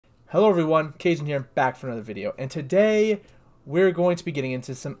Hello everyone, Cajun here, back for another video, and today we're going to be getting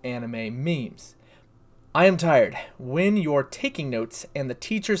into some anime memes. I am tired when you're taking notes and the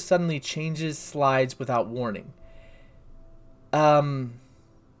teacher suddenly changes slides without warning.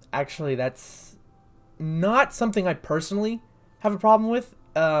 Actually that's not something I personally have a problem with.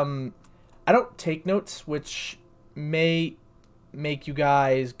 I don't take notes, which may make you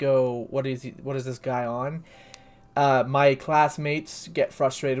guys go, what is this guy on? My classmates get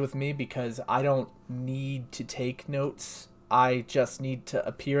frustrated with me because I don't need to take notes. I just need to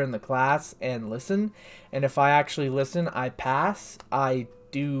appear in the class and listen. And if I actually listen, I pass. I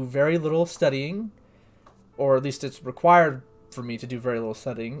do very little studying, or at least it's required for me to do very little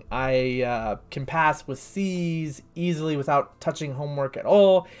studying. I can pass with C's easily without touching homework at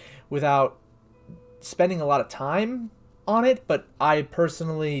all, without spending a lot of time on it. But I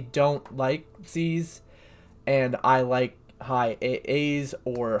personally don't like C's. And I like high A's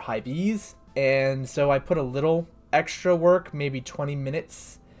or high B's, and so I put a little extra work, maybe 20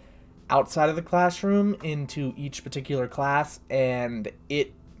 minutes outside of the classroom into each particular class, and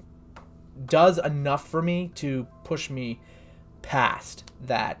it does enough for me to push me past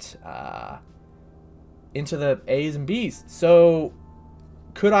that into the A's and B's. So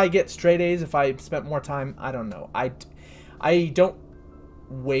could I get straight A's if I spent more time? I don't know. I don't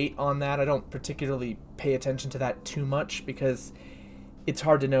weight on that. I don't particularly pay attention to that too much because it's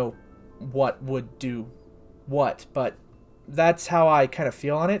hard to know what would do what, but that's how I kind of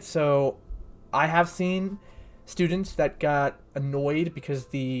feel on it. So I have seen students that got annoyed because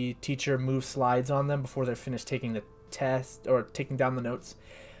the teacher moved slides on them before they're finished taking the test or taking down the notes.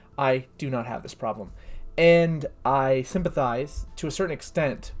 I do not have this problem, and I sympathize to a certain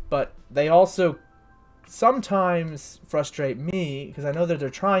extent, but they also sometimes frustrate me because I know that they're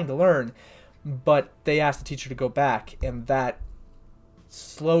trying to learn, but they ask the teacher to go back, and that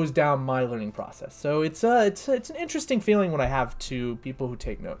slows down my learning process. So it's an interesting feeling when I have to people who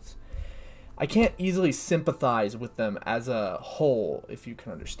take notes. I can't easily sympathize with them as a whole, if you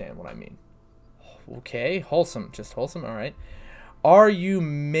can understand what I mean. Okay, wholesome, just wholesome. All right. Are you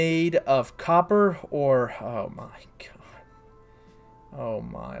made of copper or? Oh my god. Oh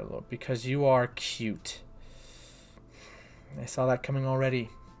my lord, because you are cute. I saw that coming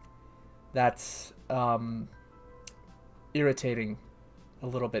already. That's irritating. A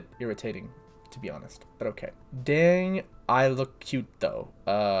little bit irritating, to be honest. But okay. Dang, I look cute though.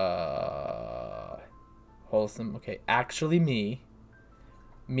 Wholesome. Okay, actually me.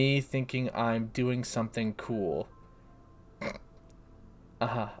 Me thinking I'm doing something cool.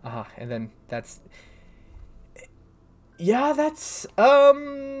 And then that's... Yeah, that's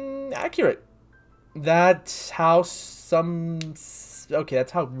accurate. That's how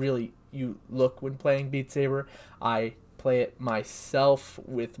that's how really you look when playing Beat Saber. I play it myself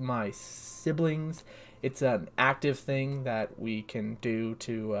with my siblings. It's an active thing that we can do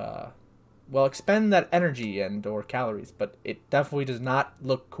to well, expend that energy and or calories, but it definitely does not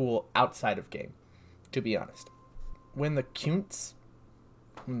look cool outside of game, to be honest. When the Kunts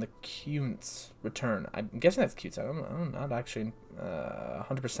return. I'm guessing that's cute. I'm not actually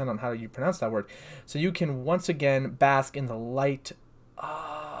 100% on how you pronounce that word. So you can once again bask in the light.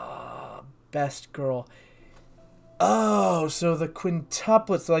 Best girl. Oh, so the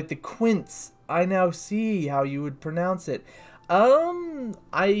quintuplets, like the quints. I now see how you would pronounce it.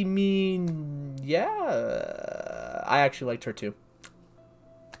 I mean, yeah. I actually liked her too.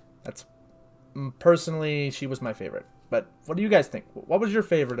 That's personally, she was my favorite. But what do you guys think? What was your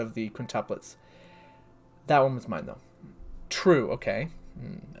favorite of the quintuplets? That one was mine, though. True, okay.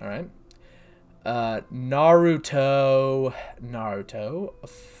 All right. Naruto.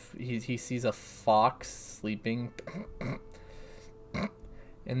 He sees a fox sleeping.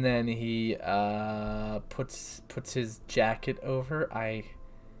 And then he puts his jacket over.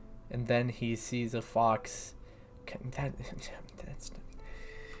 And then he sees a fox.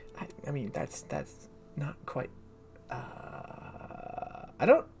 I mean, that's not quite... I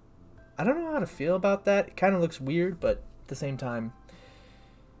don't know how to feel about that. It kind of looks weird, but at the same time,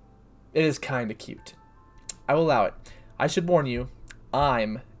 it is kind of cute. I will allow it. I should warn you,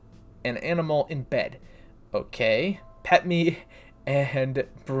 I'm an animal in bed. Okay? Pet me and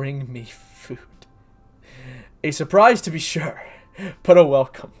bring me food. A surprise to be sure, but a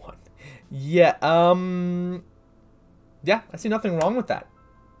welcome one. Yeah, yeah, I see nothing wrong with that.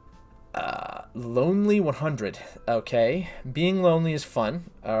 Lonely 100. Okay. Being lonely is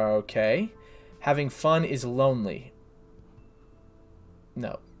fun. Okay. Having fun is lonely.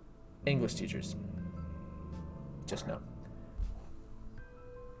 No. English teachers. Just no.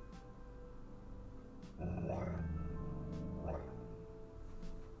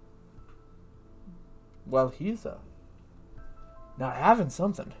 well, he's not having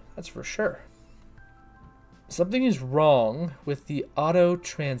something. That's for sure. Something is wrong with the auto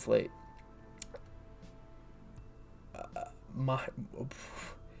translate. My.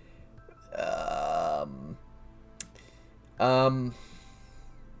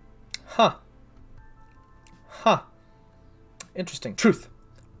 Huh. Interesting. Truth.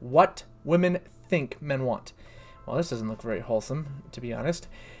 What women think men want. Well, this doesn't look very wholesome, to be honest.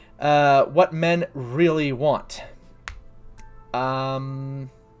 What men really want.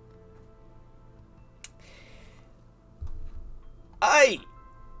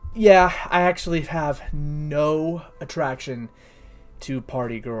 Yeah, I actually have no attraction to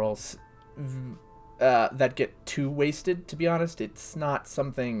party girls that get too wasted, to be honest. It's not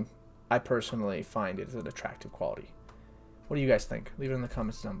something I personally find is an attractive quality. What do you guys think? Leave it in the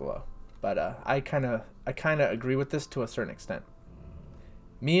comments down below. But I kind of agree with this to a certain extent.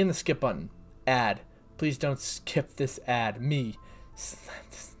 Me and the skip button. Ad. Please don't skip this ad. Me. Slap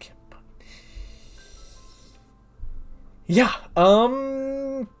the skip button. Yeah.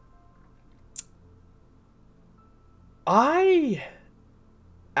 I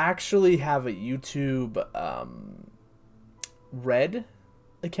actually have a YouTube Red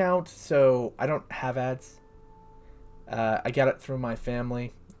account, so I don't have ads. I got it through my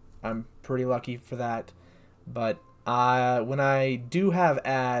family. I'm pretty lucky for that. But when I do have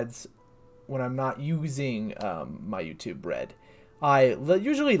ads, when I'm not using my YouTube Red, I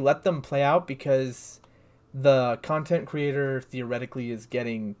usually let them play out because the content creator theoretically is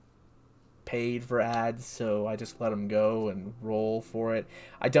getting paid for ads, so I just let them go and roll for it.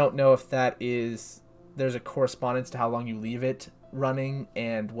 I don't know if there's a correspondence to how long you leave it running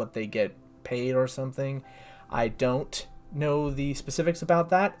and what they get paid or something. I don't know the specifics about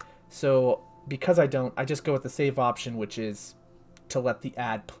that, so because I don't, I just go with the save option, which is to let the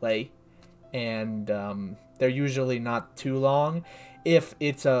ad play, and they're usually not too long. If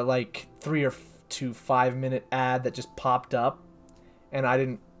it's a like 3 to 5 minute ad that just popped up and I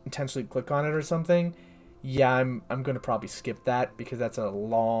didn't intentionally click on it or something, yeah, I'm gonna probably skip that because that's a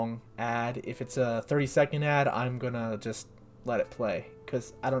long ad. If it's a 30-second ad, I'm gonna just let it play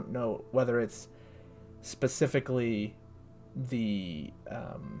because I don't know whether it's specifically the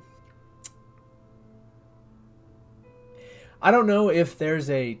I don't know if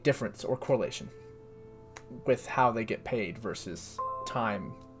there's a difference or correlation with how they get paid versus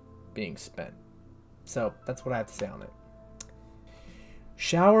time being spent. So that's what I have to say on it.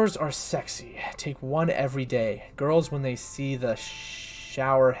 Showers are sexy. Take one every day. Girls, when they see the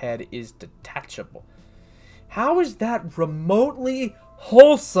shower head is detachable. How is that remotely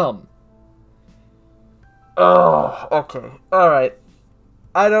wholesome? Oh, okay. Alright.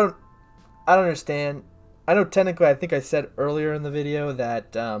 I don't understand. I know technically I think I said earlier in the video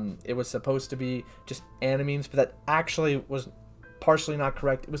that it was supposed to be just animemes, but that actually was partially not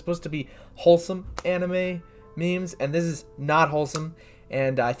correct. It was supposed to be wholesome anime memes, and this is not wholesome.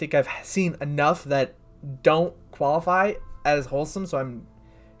 And I think I've seen enough that don't qualify as wholesome, so I'm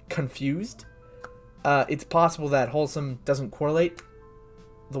confused. It's possible that wholesome doesn't correlate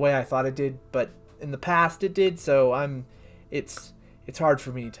the way I thought it did, but in the past it did, so it's hard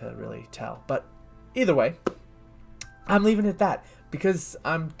for me to really tell. But either way, I'm leaving it at that because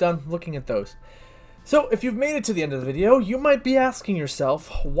I'm done looking at those. So if you've made it to the end of the video, you might be asking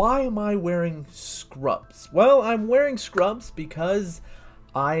yourself, why am I wearing scrubs? Well, I'm wearing scrubs because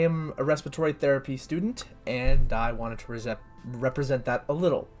I am a respiratory therapy student and I wanted to represent that a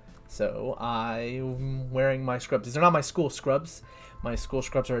little. So I'm wearing my scrubs. These are not my school scrubs. My school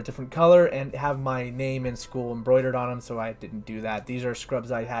scrubs are a different color and have my name in school embroidered on them, so I didn't do that. These are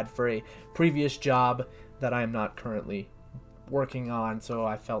scrubs I had for a previous job that I am not currently working on, so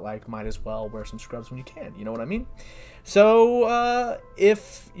I felt like might as well wear some scrubs when you can. You know what I mean? So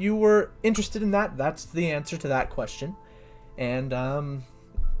if you were interested in that, that's the answer to that question. And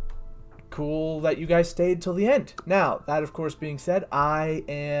cool that you guys stayed till the end. Now, that of course being said, I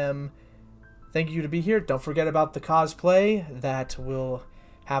am thanking you to be here. Don't forget about the cosplay that will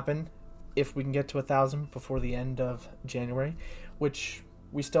happen if we can get to 1,000 before the end of January, which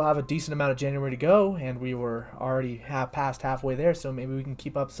we still have a decent amount of January to go, and we were already past halfway there, so maybe we can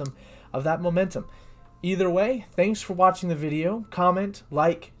keep up some of that momentum. Either way, thanks for watching the video. Comment,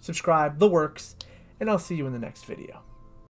 like, subscribe, the works, and I'll see you in the next video.